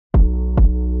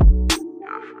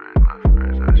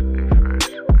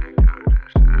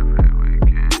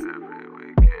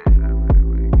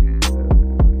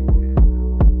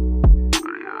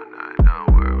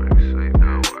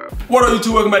What are you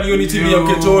two? Welcome back to UniTV. I'm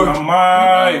Couture. I'm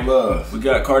my love. We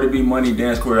got Cardi B Money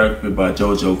Dance Choreography by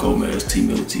Jojo Gomez, T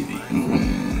Miller TV.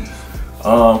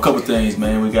 A couple things,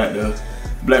 man. We got the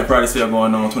Black Friday sale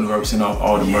going on, 25% off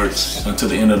all the merch until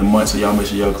the end of the month. So y'all make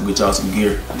sure y'all go get y'all some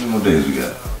gear. How many more days we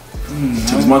got?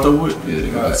 Till this month over with? Yeah,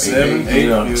 they got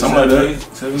eight, something like that.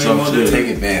 7, 8 more days. Take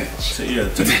advantage. Yeah,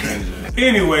 take advantage of it.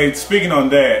 Anyway, speaking on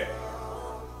that,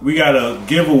 we got a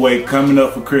giveaway coming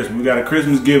up for Christmas. We got a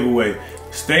Christmas giveaway.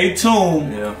 Stay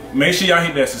tuned. Yeah. Make sure y'all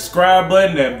hit that subscribe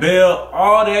button, that bell,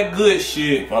 all that good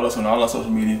shit. Follow us on all our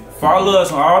social media. Follow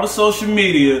us on all the social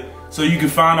media so you can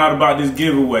find out about this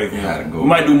giveaway. Yeah, we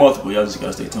might do multiple. Y'all just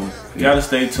gotta stay tuned. You gotta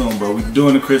stay tuned, bro. We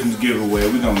doing the Christmas giveaway.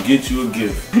 We gonna get you a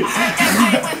gift. You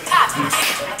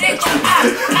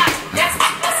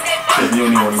don't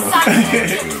even want to know.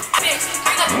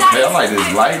 Okay, I like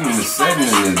this lighting and the setting in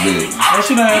this bitch. Oh,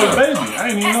 she done had a baby. I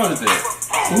didn't even notice that.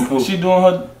 Who? She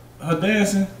doing her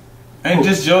dancing. Ain't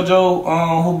just Jojo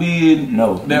who be in,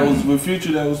 No. That was with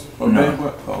Future, that was her No. baby.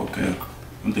 Oh, okay.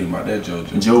 I'm thinking about that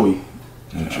Jojo. Joey.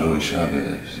 Joey shot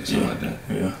it. Something like that.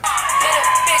 Yeah.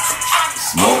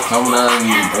 Smoke coming out and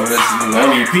you throw that I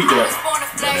didn't even peep that.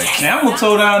 That camel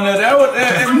toe down there, that was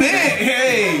that meant,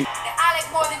 hey.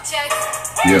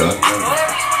 Yeah.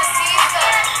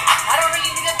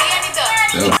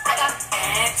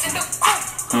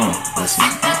 Let's see.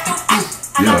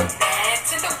 Yeah.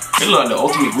 They look like the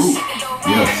ultimate group.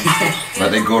 Yeah. Like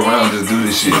they go around and just do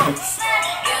this shit.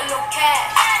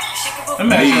 Let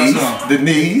me ask y'all something. The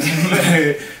knees.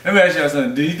 Let me ask y'all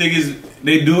something. Do you think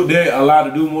they're allowed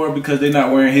to do more because they're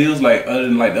not wearing heels like other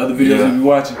than like the other videos we be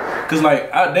watching? Cause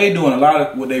like they doing a lot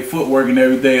of with their footwork and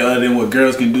everything other than what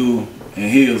girls can do in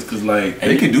heels. Cause like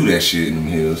They can do that shit in them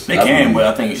heels. They can, but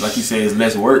I think like you said, it's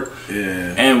less work.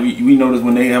 Yeah. And we notice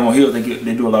when they have on heels, they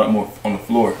do a lot more on the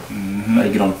floor. Like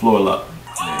they get on the floor a lot.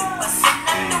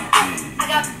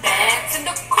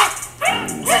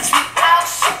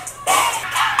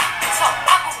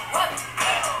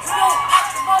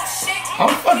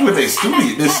 I'm fucking with this studio,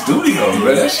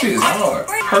 bro. That shit is hard.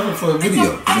 Perfect for a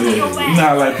video. Yeah. You know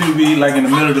how like people be like in the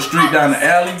middle of the street down the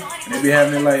alley and they be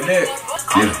having it like that?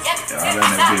 Yeah. Y'all in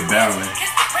that bit battling.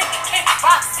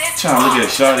 Trying to look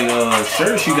at Shawty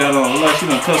shirt she got on. Look like she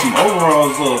done cut some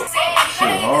overalls up.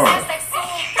 Shit hard.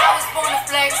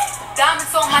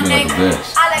 Smell the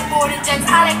best.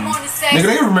 Nigga,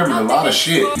 they remember a lot of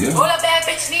shit. Yeah.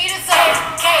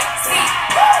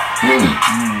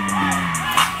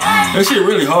 That shit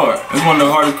really hard. It's one of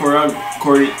the hardest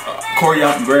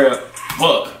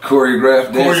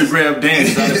choreographed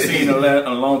dances I've seen in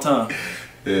a long time.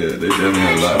 Yeah, they definitely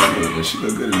had a lot of good, but she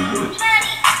look good in the village.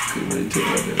 Couldn't really tell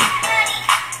right there.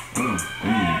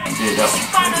 I did that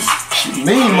one. She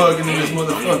mean mugging in this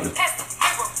motherfucker.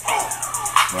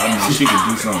 Well, I mean, she could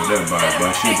do something with that body,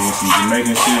 but she doing some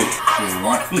Jamaican shit.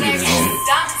 Look at that shit.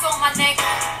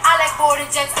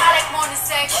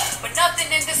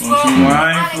 She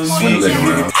whine for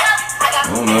me.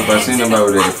 I don't know if I seen nobody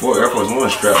with that Air Force One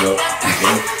strapped up.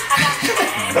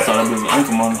 I thought that was an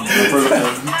ankle monitor.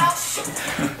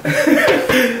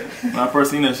 When I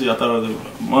first seen that shit, I thought it was a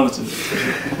monitor.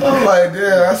 I'm like,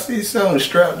 yeah, I see something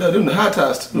strapped up. Them the hot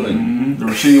tops too. The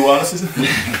Rasheed Wallace's. We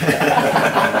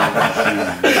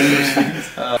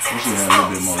should have a little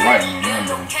bit more lighting on that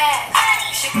though.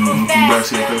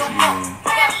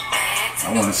 I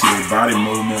want to see their body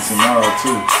movements and all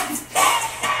too.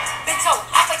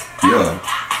 Yeah.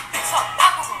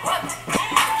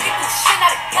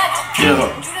 Yeah.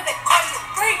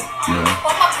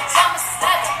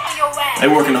 They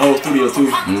work in the whole studio too.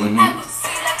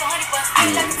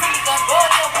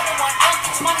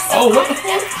 Oh, what the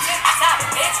fuck?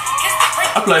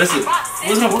 I feel like this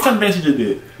is what kind of dance you just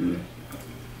did?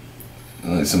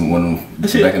 One of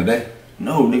them back in the day?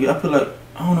 No, nigga, I feel like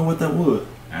I don't know what that was.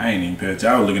 I ain't even paid.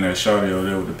 I was looking at Shawty over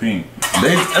there with the pink.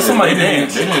 That's somebody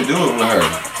dance. They didn't do it with her.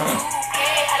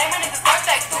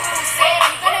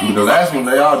 The last one,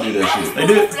 they all did that shit. They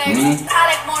did? I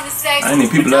didn't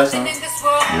need people last time. Yeah.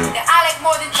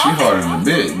 She harder than a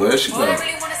bitch, but she like...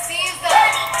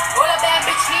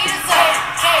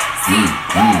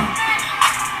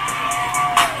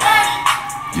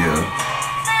 Yeah.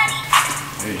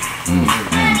 Hey.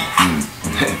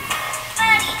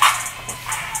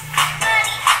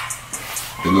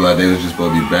 It looked like they was just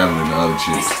supposed to be battling the other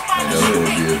chicks. Like that was supposed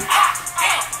to be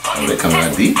oh, they coming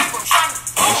out deep?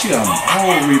 She got them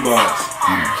old Reeboks.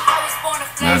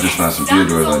 Now I just found some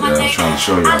Theodores like that. I was trying to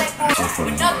show y'all. So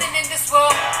funny.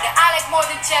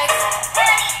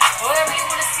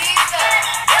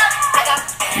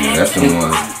 Yeah, that's the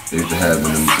one they used to have in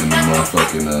the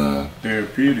motherfucking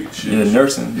therapeutic shit. Yeah,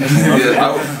 nursing. yeah,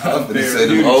 I was gonna say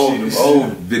them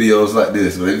old videos like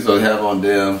this, but they used to have on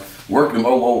them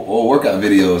old workout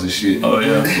videos and shit. Oh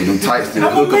yeah. With them tights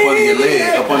that hook up under your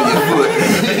leg, up under your foot.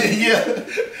 Yeah.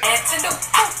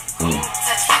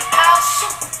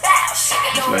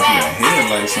 It's like you got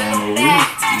headlights on the roof.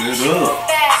 Lit up.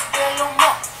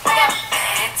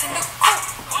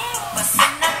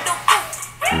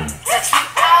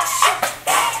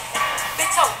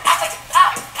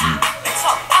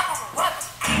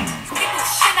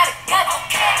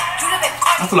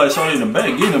 I feel like Shorty in the back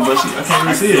getting it, but I can't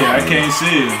really see it. I can't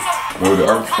see it. Or the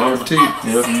arm teeth.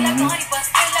 Yeah.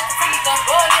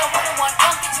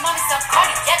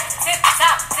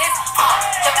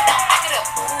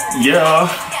 Yeah.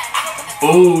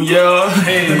 Oh yeah.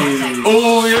 Hey.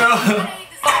 Oh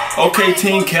yeah. Okay,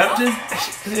 team captain.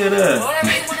 Yeah, that.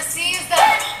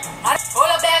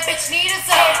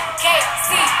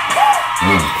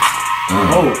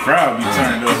 Oh, crowd be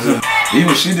turned up.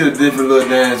 Even she did a different little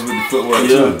dance with the footwork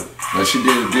too. Like she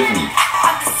did it differently.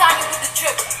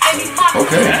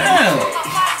 Okay. Damn.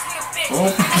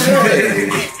 Okay.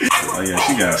 Oh yeah,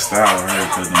 she got a style with her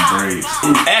because them braids.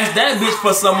 Ask that bitch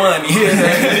for some money.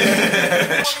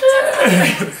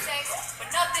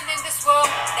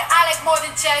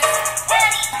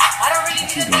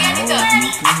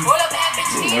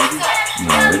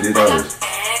 No, they did others.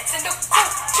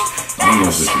 I don't know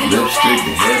if it's the lipstick,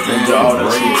 the headband, all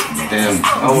that shit. Damn, I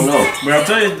don't know. But I'll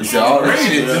tell you, You said all that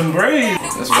shit. them braids.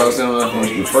 That's what I was saying when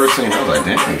the first thing. I was like,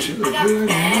 damn, she look good. I didn't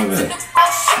know that.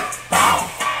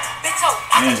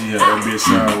 And she had that bitch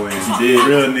sideways. She did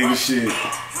real nigga shit.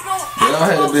 They all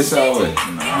had a bitch sideways.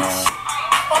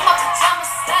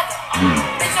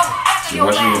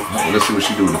 Let's see what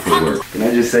she do with the footwork. Can I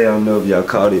just say, I don't know if y'all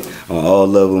caught it on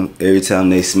all of them. Every time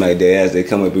they smack their ass, they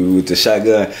come up with the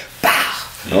shotgun. Pow!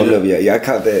 I don't know if y'all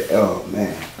caught that. Oh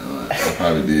man. I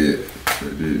probably did. I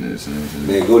did that same thing.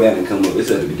 Man, go down and come up. It's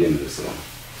at the beginning of the song.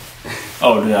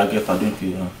 Oh yeah, I guess I didn't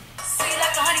feel.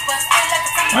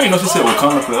 I didn't know she said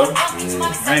Wakanda forever. I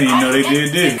didn't even know they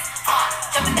did this.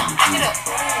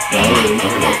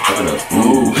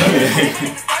 Ooh.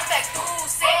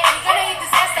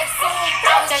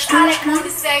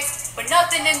 But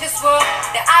nothing in this world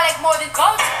that I like more than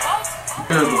culture.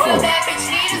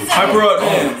 Hyper up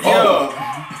then.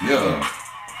 Yeah.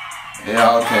 Yeah,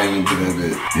 all came into that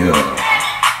bit. Yeah.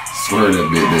 Swear that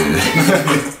bit there.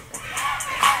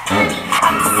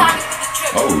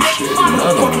 Oh shit,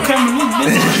 another one.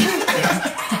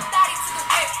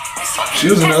 She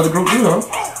was in the other group too, huh?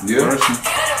 Yeah.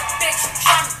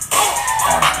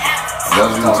 That's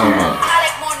what you're talking about.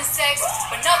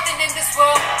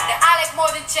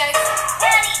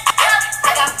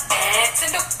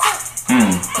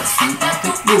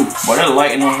 Boy, that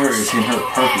lighting on her is hitting her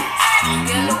perfect.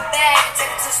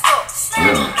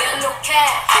 Yeah.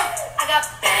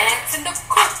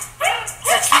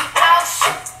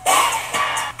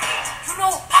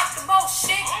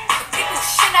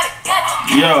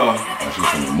 Yeah. That's just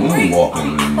from the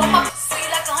moonwalking.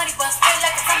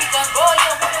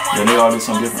 Yeah, they all do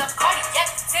something different.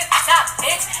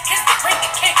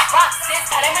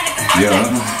 Yeah.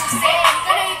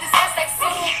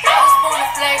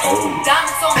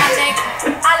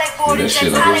 That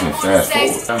shit like it was in fast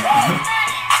forward.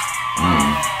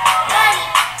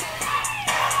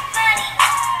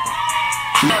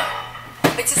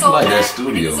 I like that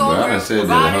studio, bro. I done said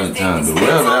that 100 times, but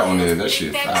wherever that one is, that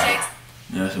shit fire.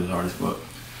 Yeah, that shit was hard as fuck.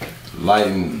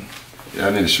 Lighting, yeah, I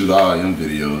need to shoot all them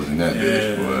videos in that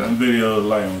bitch, Yeah, boy. them videos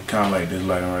lighting kind of like this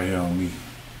lighting right here on me.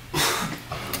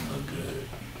 Look good.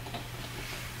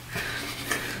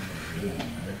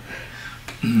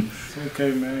 It's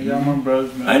okay, man. Y'all my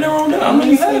brothers, man. I ain't no wrong with that. I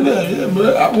mean, hey, man,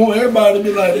 but I want everybody to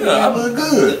be like, yeah, I look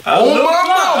good. I look my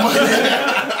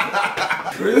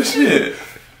mama. Real shit.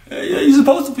 Yeah, you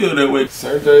supposed to feel that way.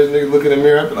 Certain days niggas look in the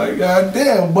mirror, I be like, God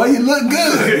damn, boy, you look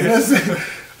good. You know what I'm saying?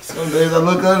 Some days I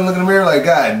look up and look in the mirror like,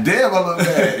 God damn, I look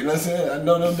bad. You know what I'm saying? I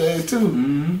know them days too.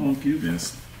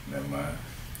 Never mind.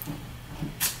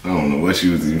 I don't know what she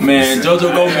was even Man,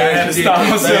 Jojo Gomez, to stop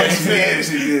myself. She did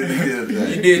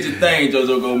you did your thing,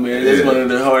 Jojo Gomez. That's one of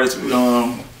the hardest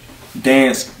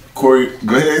dance Go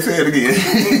ahead, say it again.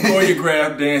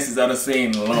 choreographed dances I've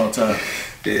seen in a long time.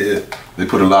 Yeah, they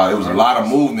put a lot. There was a lot of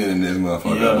movement in this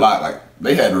motherfucker. Yeah. A lot, like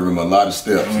they had to remember a lot of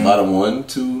steps. A lot of 1,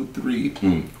 2, 3.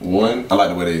 One. I like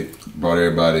the way they brought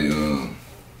everybody in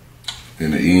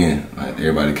the end. Like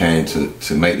everybody came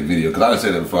to make the video. Cause I done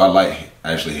said that before. I like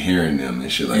actually hearing them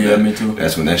and shit like that. Yeah, me too.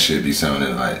 That's when that shit be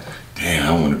sounding like, damn,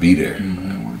 I want to be there. I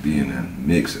want to be in that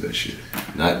mix of that shit.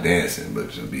 Not dancing,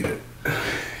 but she'll be there.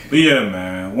 But yeah,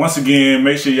 man. Once again,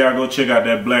 make sure y'all go check out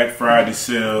that Black Friday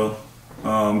sale.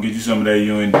 Get you some of that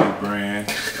UND brand.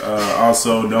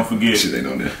 Also, don't forget Shit ain't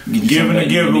on there. giving a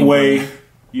giveaway.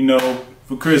 You know,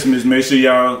 for Christmas, make sure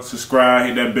y'all subscribe,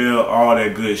 hit that bell, all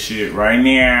that good shit right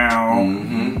now.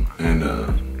 And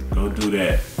go do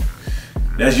that.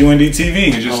 That's UND TV.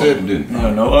 you just said it, didn't you?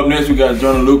 No. Up next we got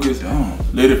Jonah Lucas.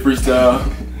 Let it freestyle.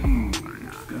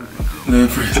 Let it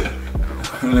freestyle.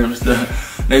 Let it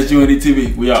freestyle. That's UND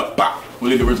TV. We out. Bop. We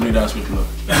leave the originally down switch below.